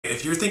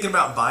if you're thinking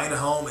about buying a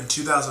home in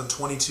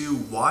 2022,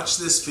 watch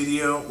this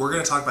video. We're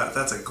going to talk about if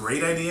that's a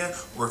great idea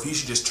or if you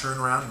should just turn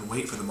around and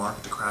wait for the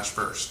market to crash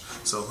first.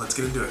 So let's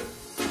get into it.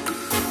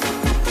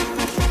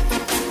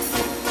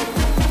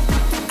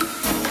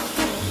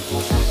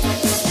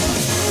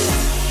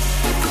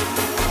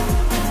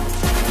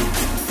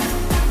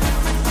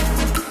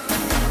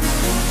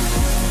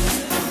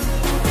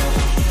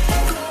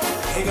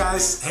 Hey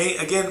guys, hey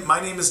again,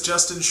 my name is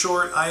Justin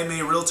Short. I am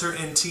a realtor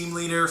and team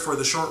leader for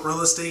the Short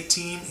Real Estate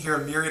team here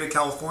in Murrieta,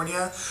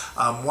 California.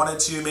 Wanted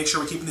to make sure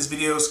we're keeping these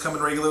videos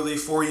coming regularly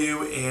for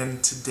you,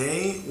 and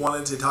today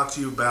wanted to talk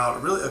to you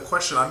about really a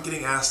question I'm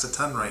getting asked a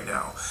ton right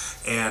now.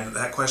 And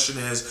that question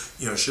is,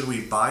 should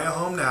we buy a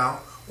home now,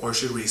 or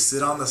should we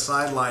sit on the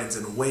sidelines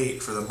and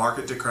wait for the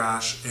market to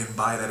crash and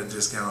buy it at a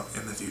discount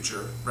in the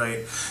future,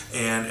 right?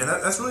 And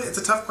that's really, it's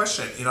a tough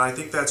question. I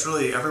think that's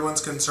really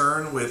everyone's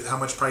concern with how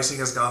much pricing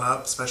has gone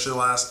up, especially the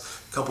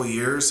last couple of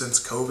years since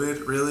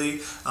COVID,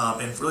 really.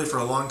 And really for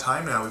a long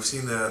time now, we've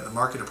seen the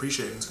market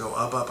appreciations go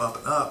up, up, up,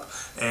 and up.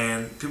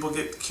 And people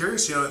get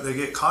curious, they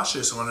get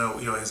cautious and want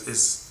to know,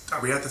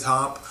 are we at the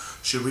top?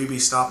 Should we be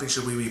stopping?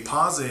 Should we be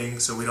pausing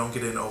so we don't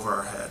get in over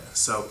our head?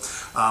 So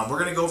we're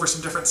going to go over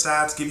some different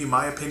stats, give you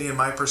my opinion,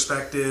 my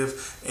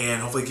perspective,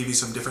 and hopefully give you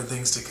some different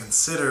things to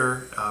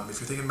consider if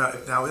you're thinking about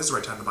if now is the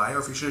right time to buy, or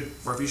if you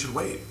should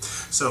wait.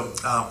 So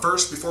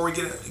first, before we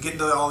get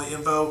into all the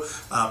info,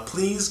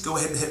 please go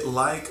ahead and hit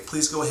like.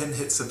 Please go ahead and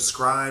hit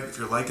subscribe if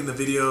you're liking the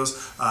videos.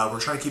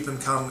 We're trying to keep them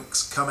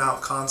come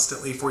out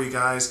constantly for you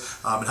guys.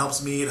 It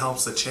helps me. It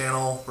helps the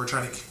channel. We're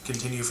trying to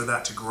continue for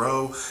that to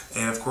grow.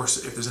 And of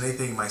course, if there's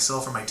anything myself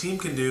or my team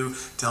can do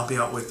to help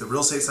you out with the real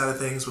estate side of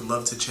things, would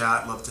love to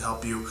chat, love to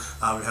help you.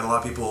 We've had a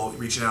lot of people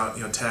reaching out,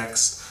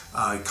 text,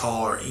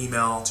 call or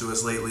email to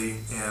us lately,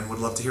 and would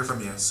love to hear from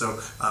you. So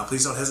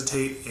please don't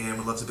hesitate, and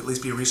would love to at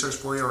least be a resource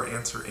for you or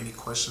answer any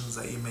questions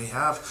that you may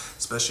have,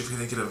 especially if you're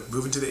thinking of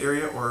moving to the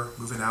area or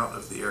moving out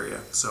of the area.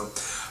 So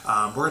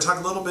we're going to talk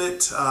a little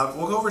bit,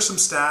 we'll go over some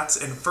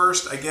stats, and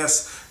first, I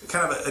guess,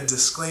 kind of a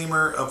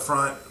disclaimer up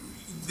front.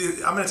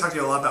 I'm going to talk to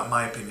you a lot about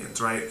my opinions,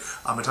 right?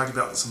 I'm going to talk to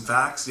you about some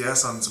facts,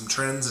 yes, on some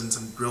trends and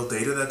some real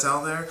data that's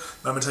out there,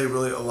 but I'm going to tell you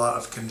really a lot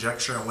of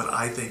conjecture on what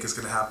I think is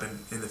going to happen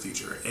in the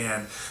future.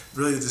 And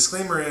really the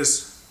disclaimer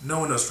is, no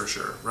one knows for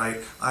sure, right?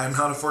 I am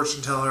not a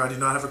fortune teller. I do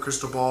not have a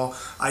crystal ball.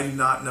 I do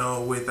not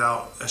know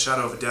without a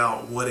shadow of a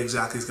doubt what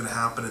exactly is going to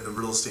happen in the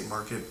real estate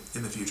market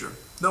in the future.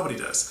 Nobody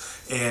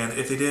does. And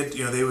if they did,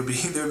 they would be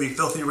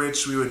filthy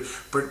rich. We would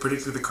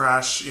predict the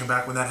crash,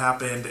 back when that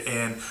happened,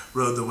 and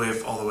rode the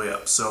wave all the way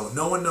up. So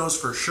no one knows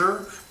for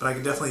sure, but I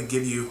can definitely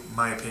give you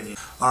my opinion.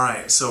 All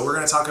right, so we're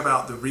going to talk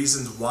about the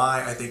reasons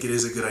why I think it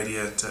is a good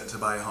idea to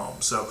buy a home.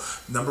 So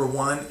number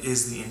one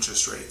is the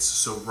interest rates.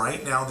 So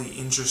right now the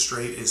interest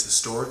rate is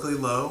historically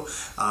low.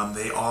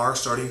 They are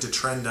starting to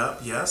trend up,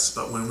 yes,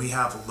 but when we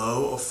have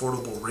low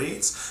affordable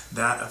rates,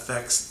 that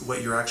affects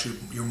what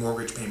your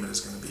mortgage payment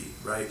is going to be,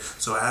 right?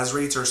 So as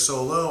rates are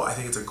so low, I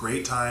think it's a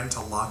great time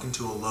to lock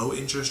into a low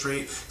interest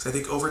rate, because I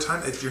think over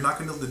time you're not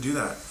going to be able to do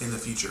that in the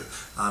future.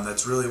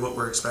 That's really what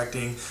we're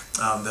expecting.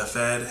 The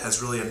Fed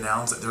has really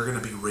announced that they're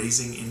going to be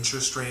raising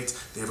interest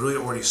rates. They've really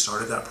already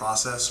started that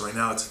process. So right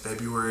now it's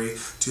February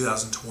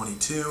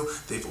 2022.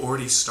 They've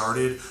already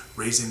started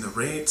raising the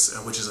rates,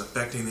 which is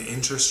affecting the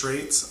interest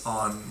rates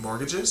on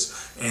mortgages,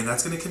 and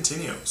that's going to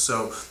continue.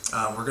 So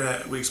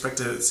we expect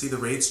to see the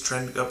rates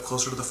trend up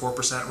closer to the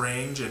 4%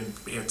 range, and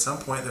at some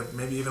point they're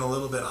maybe even a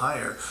little bit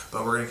higher,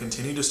 but we're going to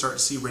continue to start to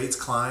see rates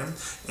climb.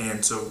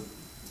 And so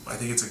I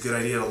think it's a good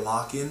idea to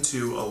lock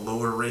into a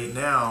lower rate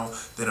now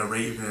than a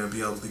rate you're going to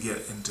be able to get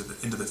into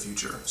the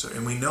future. So,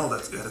 and we know that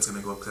it's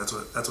going to go up.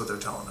 That's what they're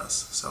telling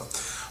us. So,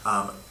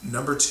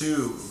 number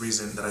two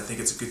reason that I think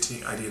it's a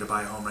good idea to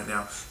buy a home right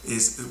now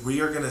is that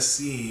we are going to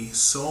see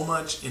so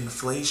much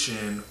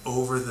inflation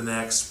over the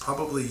next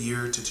probably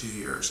year to 2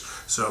 years.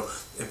 So,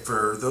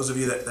 for those of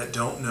you that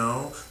don't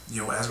know,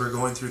 as we're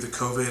going through the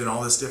COVID and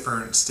all this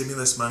different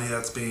stimulus money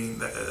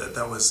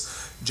that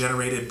was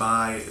generated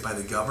by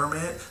the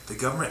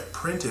government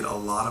printed a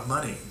lot of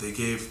money. They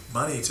gave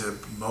money to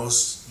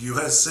most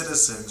U.S.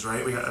 citizens,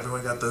 right?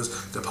 Everyone got those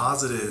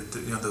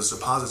those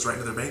deposits right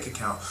into their bank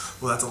account.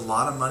 Well, that's a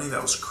lot of money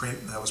that was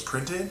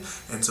printed,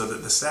 and so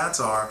the stats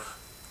are,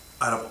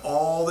 out of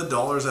all the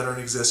dollars that are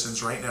in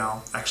existence right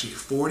now, actually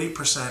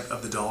 40%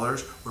 of the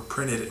dollars were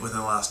printed within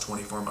the last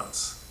 24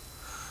 months.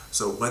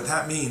 So what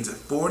that means is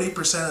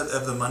 40%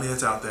 of the money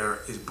that's out there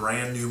is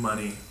brand new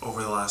money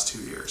over the last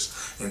 2 years.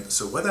 And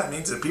so what that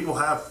means is that people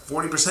have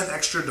 40%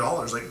 extra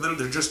dollars, like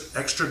literally they're just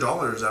extra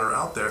dollars that are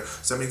out there.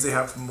 So that means they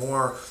have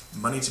more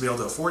money to be able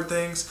to afford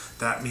things.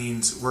 That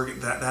means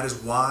that is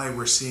why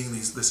we're seeing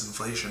this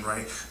inflation,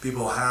 right?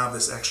 People have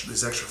these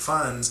extra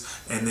funds,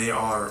 and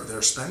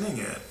they're spending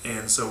it.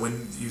 And so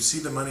when you see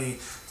the money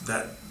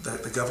that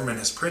the government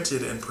has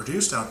printed and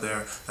produced out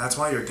there. That's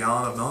why your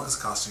gallon of milk is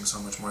costing so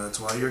much more. That's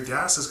why your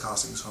gas is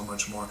costing so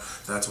much more.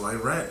 That's why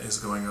rent is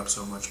going up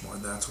so much more.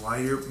 That's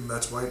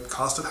why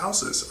cost of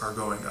houses are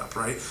going up,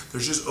 right?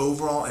 There's just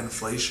overall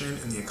inflation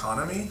in the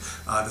economy.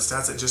 The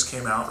stats that just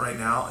came out right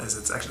now is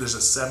there's a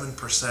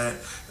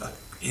 7%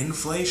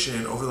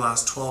 inflation over the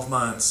last 12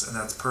 months, and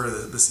that's per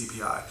the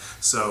CPI.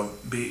 So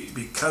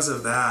because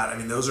of that, I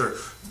mean, those are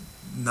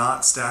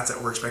not stats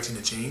that we're expecting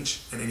to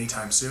change at any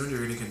time soon. You're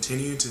going to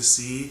continue to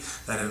see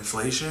that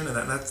inflation, and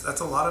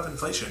that's a lot of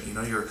inflation. You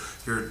know,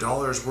 your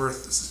dollar's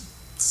worth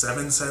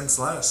 7 cents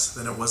less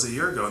than it was a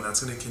year ago, and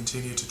that's going to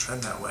continue to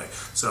trend that way.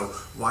 So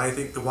why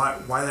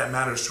that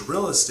matters to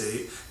real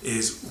estate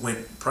is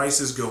when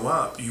prices go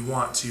up, you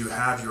want to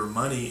have your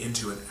money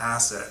into an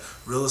asset.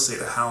 Real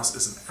estate, a house,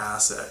 is an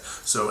asset.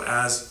 So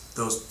as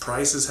those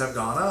prices have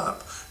gone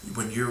up,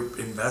 when you're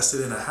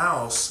invested in a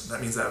house,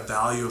 that means that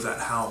value of that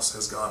house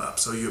has gone up.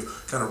 So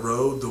you've kind of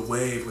rode the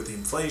wave with the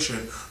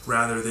inflation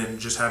rather than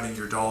just having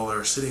your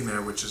dollar sitting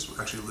there, which is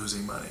actually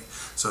losing money.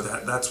 So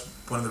that's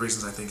one of the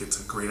reasons I think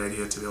it's a great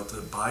idea to be able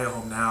to buy a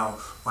home now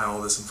while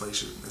all this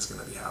inflation is going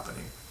to be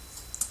happening.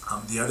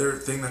 The other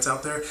thing that's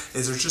out there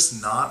is there's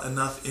just not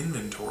enough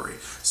inventory.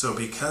 So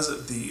because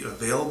of the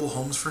available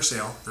homes for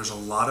sale, there's a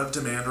lot of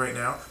demand right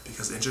now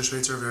because interest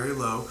rates are very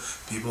low.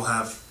 People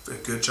have a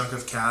good chunk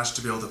of cash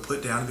to be able to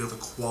put down, to be able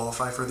to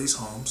qualify for these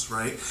homes,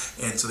 right?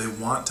 And so they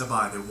want to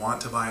buy a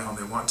home,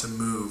 they want to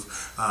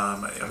move.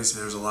 Obviously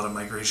there's a lot of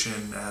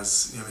migration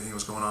as everything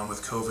was going on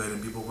with COVID,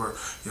 and people were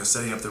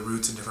setting up the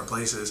roots in different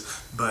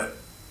places. But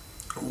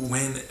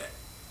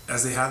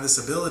as they have this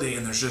ability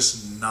and there's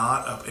just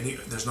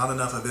there's not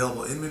enough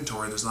available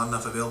inventory, there's not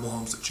enough available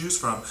homes to choose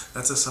from,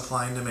 that's a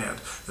supply and demand.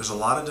 There's a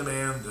lot of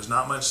demand, there's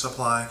not much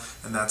supply,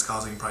 and that's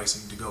causing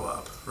pricing to go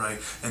up, right?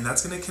 And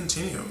that's going to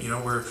continue. We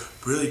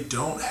really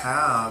don't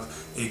have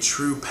a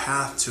true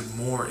path to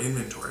more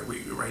inventory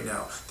right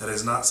now. That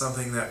is not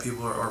something that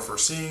people are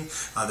foreseeing.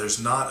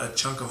 There's not a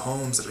chunk of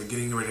homes that are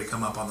getting ready to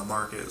come up on the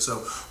market.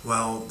 So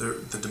while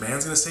the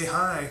demand's going to stay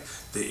high,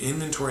 the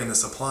inventory and the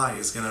supply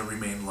is going to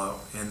remain low,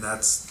 and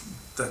that's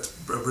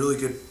a really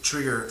good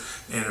trigger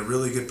and a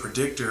really good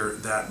predictor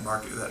that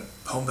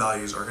home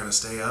values are going to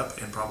stay up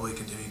and probably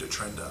continue to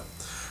trend up.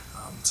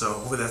 So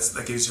hopefully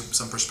that gives you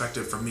some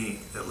perspective for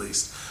me, at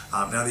least.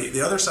 Now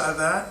the other side of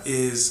that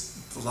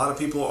is a lot of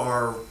people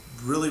are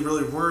really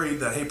worried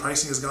that, hey,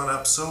 pricing has gone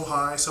up so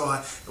high.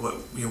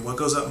 What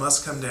goes up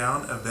must come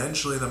down.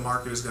 Eventually the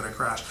market is going to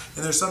crash.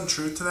 And there's some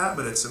truth to that,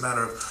 but it's a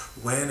matter of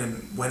when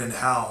and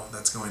how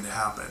that's going to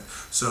happen.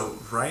 So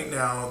right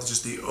now,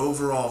 just the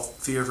overall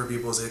fear for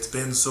people is it's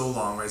been so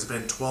long, right? It's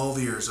been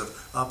 12 years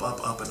of up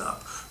and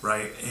up,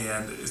 right?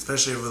 And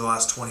especially over the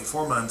last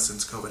 24 months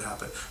since COVID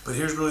happened. But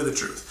here's really the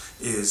truth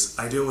is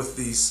I deal with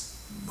these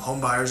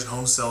home buyers and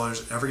home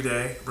sellers every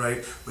day,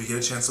 right? We get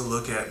a chance to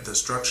look at the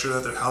structure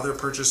of how they're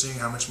purchasing,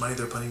 how much money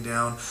they're putting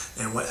down,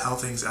 and how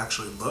things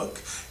actually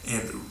look.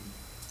 And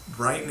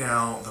right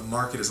now, the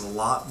market is a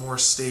lot more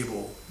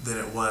stable than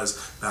it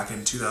was back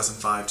in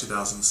 2005,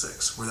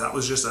 2006, where that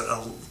was just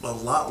a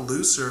lot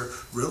looser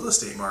real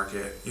estate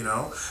market.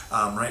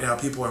 Right now,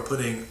 people are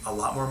putting a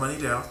lot more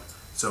money down.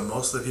 So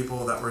most of the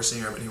people that we're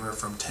seeing are anywhere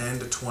from 10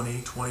 to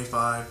 20,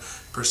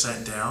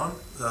 25% down,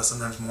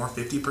 sometimes more,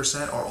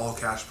 50% are all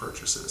cash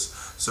purchases.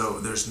 So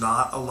there's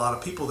not a lot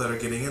of people that are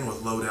getting in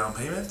with low down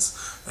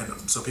payments.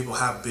 And so people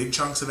have big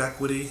chunks of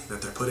equity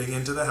that they're putting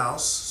into the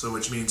house, so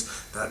which means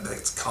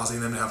that's causing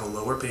them to have a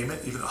lower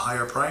payment, even a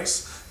higher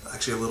price.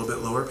 Actually a little bit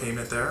lower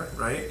payment there,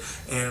 right?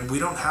 And we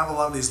don't have a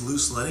lot of these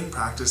loose lending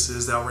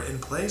practices that were in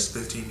place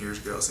 15 years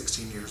ago,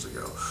 16 years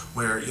ago,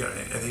 where, I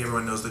think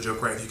everyone knows the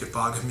joke, right? If you could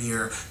fog a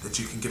mirror, that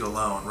you can get a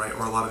loan, right?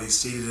 Or a lot of these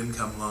stated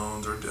income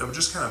loans or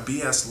just kind of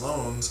BS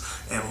loans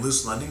and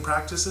loose lending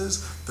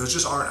practices, those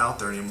just aren't out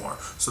there anymore.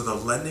 So the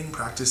lending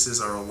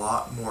practices are a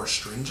lot more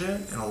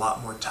stringent and a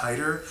lot more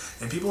tighter,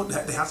 and people,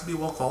 they have to be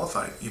well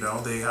qualified,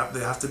 they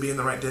have to be in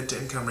the right debt to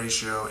income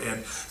ratio,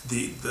 and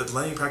the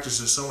lending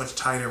practices are so much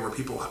tighter where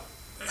people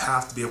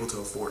have to be able to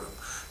afford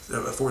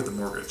the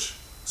mortgage.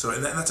 So,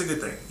 and that's a good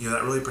thing.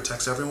 That really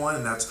protects everyone,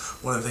 and that's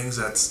one of the things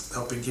that's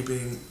helping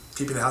keeping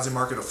the housing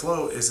market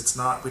afloat. Is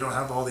we don't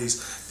have all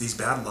these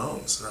bad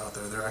loans that are out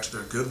there.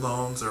 They're good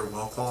loans. They're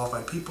well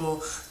qualified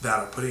people that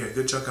are putting a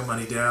good chunk of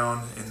money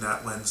down, and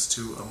that lends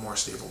to a more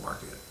stable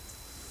market.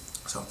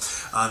 So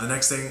the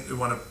next thing we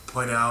want to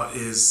point out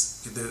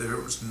is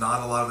there's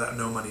not a lot of that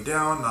no money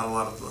down, not a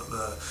lot of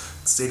the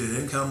stated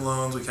income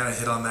loans. We kind of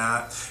hit on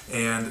that.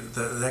 And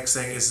the next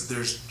thing is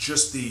there's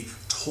just the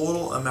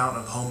total amount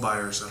of home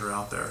buyers that are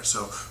out there.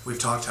 So we've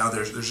talked how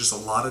there's just a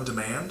lot of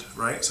demand,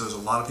 right? So there's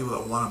a lot of people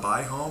that want to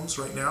buy homes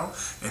right now,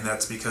 and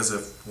that's because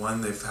of,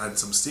 one, they've had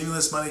some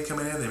stimulus money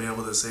coming in, they've been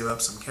able to save up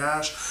some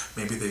cash,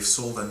 maybe they've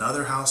sold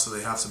another house, so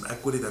they have some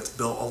equity, that's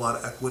built a lot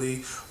of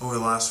equity over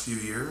the last few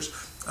years.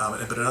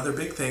 But another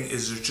big thing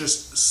is there's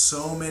just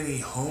so many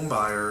home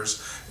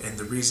buyers, and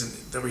the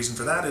reason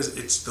for that is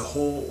it's the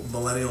whole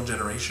millennial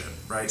generation,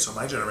 right? So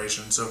my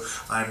generation, so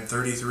I'm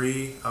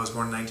 33, I was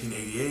born in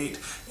 1988,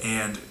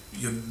 and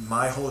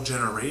my whole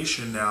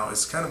generation now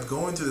is kind of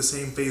going through the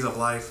same phase of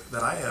life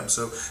that I am.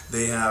 So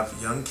they have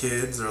young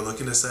kids, they're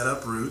looking to set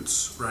up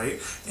roots, right?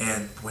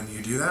 And when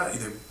you do that,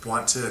 they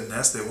want to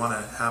nest, they want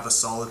to have a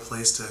solid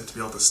place to be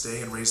able to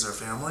stay and raise their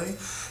family.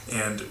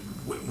 And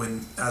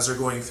as they're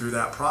going through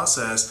that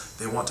process,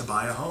 they want to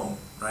buy a home,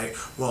 right?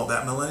 Well,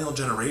 that millennial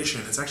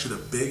generation, it's actually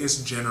the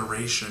biggest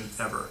generation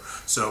ever.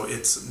 So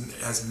it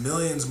has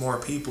millions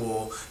more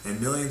people and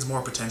millions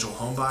more potential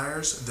home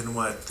buyers than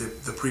what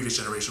the previous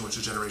generation, which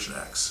is Generation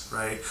X,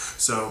 right?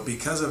 So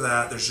because of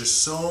that, there's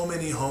just so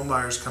many home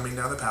buyers coming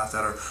down the path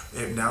that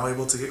are now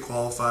able to get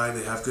qualified.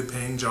 They have good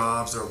paying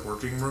jobs, they're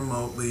working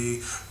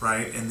remotely,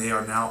 right? And they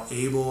are now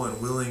able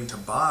and willing to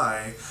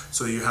buy.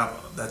 So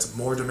that's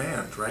more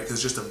demand, right?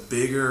 Because just a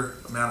bigger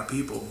amount of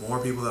people, more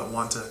people that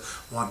want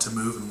to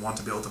move and want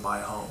to be able to buy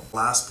a home.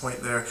 Last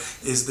point there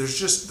is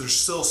there's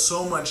still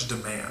so much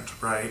demand,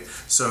 right?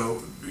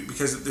 So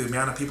because the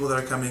amount of people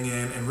that are coming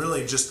in, and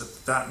really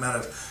just that amount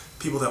of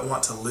people that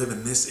want to live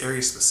in this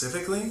area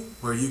specifically,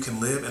 where you can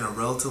live in a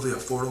relatively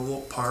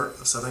affordable part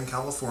of Southern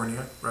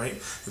California, right?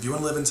 If you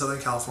want to live in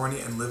Southern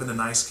California and live in a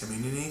nice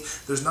community,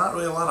 there's not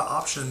really a lot of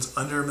options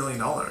under $1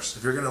 million.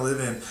 If you're going to live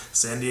in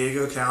San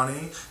Diego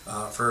County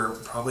for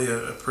probably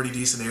a pretty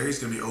decent area, it's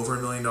going to be over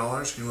 $1 million.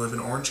 If you live in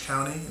Orange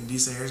County, a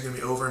decent area is going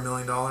to be over $1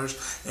 million.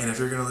 And if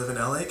you're going to live in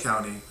LA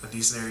County, a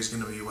decent area is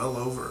going to be well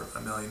over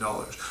 $1 million,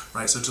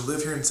 right? So to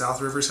live here in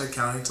South Riverside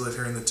County, to live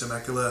here in the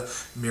Temecula,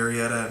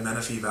 Murrieta, and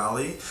Menifee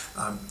Valley,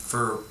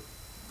 for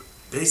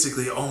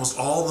basically almost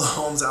all the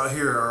homes out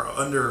here are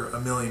under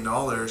 $1 million.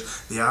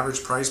 The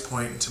average price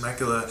point in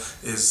Temecula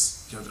is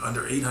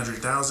under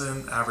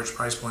 $800,000. Average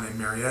price point in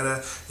Murrieta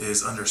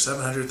is under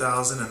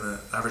 $700,000, and the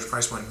average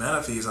price point in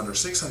Menifee is under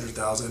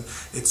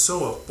 $600,000. It's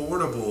so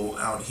affordable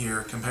out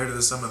here compared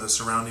to some of the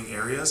surrounding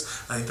areas.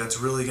 I think that's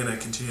really going to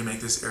continue to make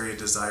this area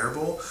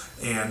desirable,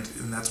 and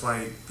that's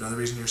why another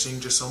reason you're seeing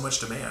just so much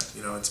demand.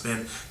 It's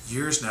been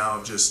years now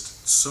of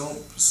just so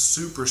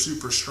super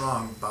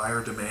strong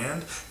buyer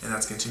demand, and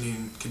that's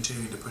continuing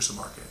to push the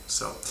market.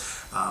 So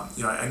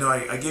I know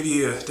I give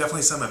you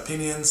definitely some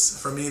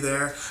opinions from me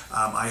there.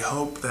 I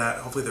hope that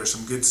hopefully there's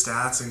some good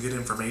stats and good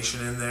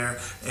information in there,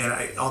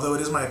 and although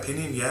it is my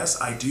opinion, yes,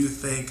 I do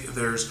think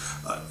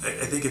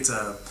I think it's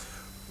a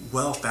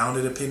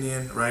well-founded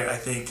opinion, right? I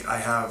think I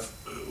have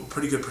a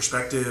pretty good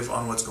perspective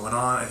on what's going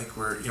on. I think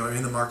we're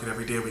in the market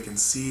every day. We can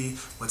see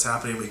what's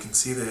happening. We can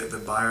see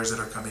the buyers that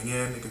are coming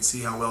in. We can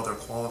see how well they're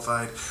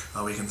qualified.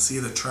 We can see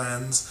the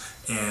trends,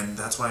 and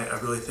that's why I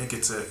really think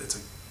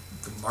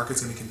the market's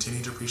going to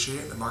continue to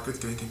appreciate. The market's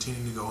going to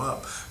continue to go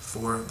up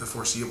for the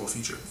foreseeable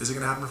future. Is it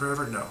going to happen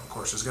forever? No, of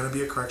course. There's going to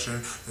be a correction.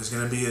 There's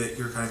going to be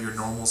your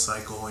normal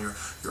cycle, your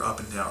up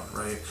and down,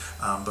 right?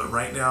 But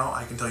right now,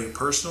 I can tell you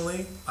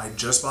personally, I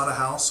just bought a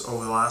house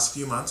over the last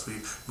few months. We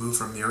moved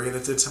from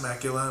Murrieta to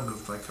Temecula,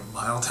 moved like a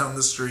mile down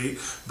the street,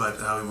 but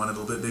we wanted a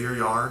little bit bigger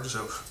yard,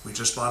 so we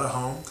just bought a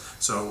home.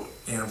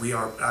 And we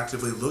are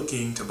actively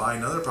looking to buy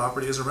another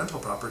property as a rental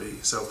property.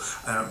 So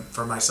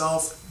for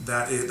myself,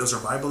 those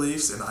are my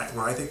beliefs and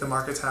where I think the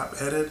market's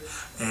headed,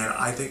 and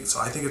I think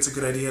it's a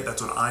good idea.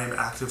 That's what I am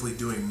actively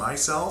doing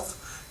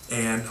myself,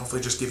 and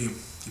hopefully just give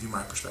you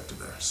my perspective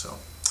there. So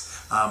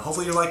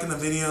hopefully you're liking the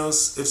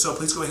videos. If so,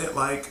 please go ahead and hit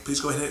like. Please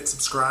go ahead and hit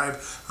subscribe.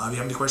 If you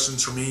have any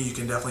questions for me, you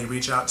can definitely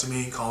reach out to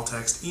me, call,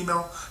 text,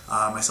 email.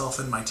 Myself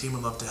and my team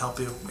would love to help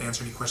you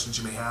answer any questions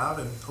you may have,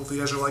 and hopefully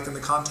you guys are liking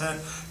the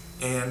content.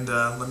 And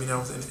let me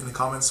know in the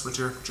comments what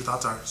your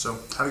thoughts are. So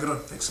have a good one.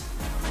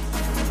 Thanks.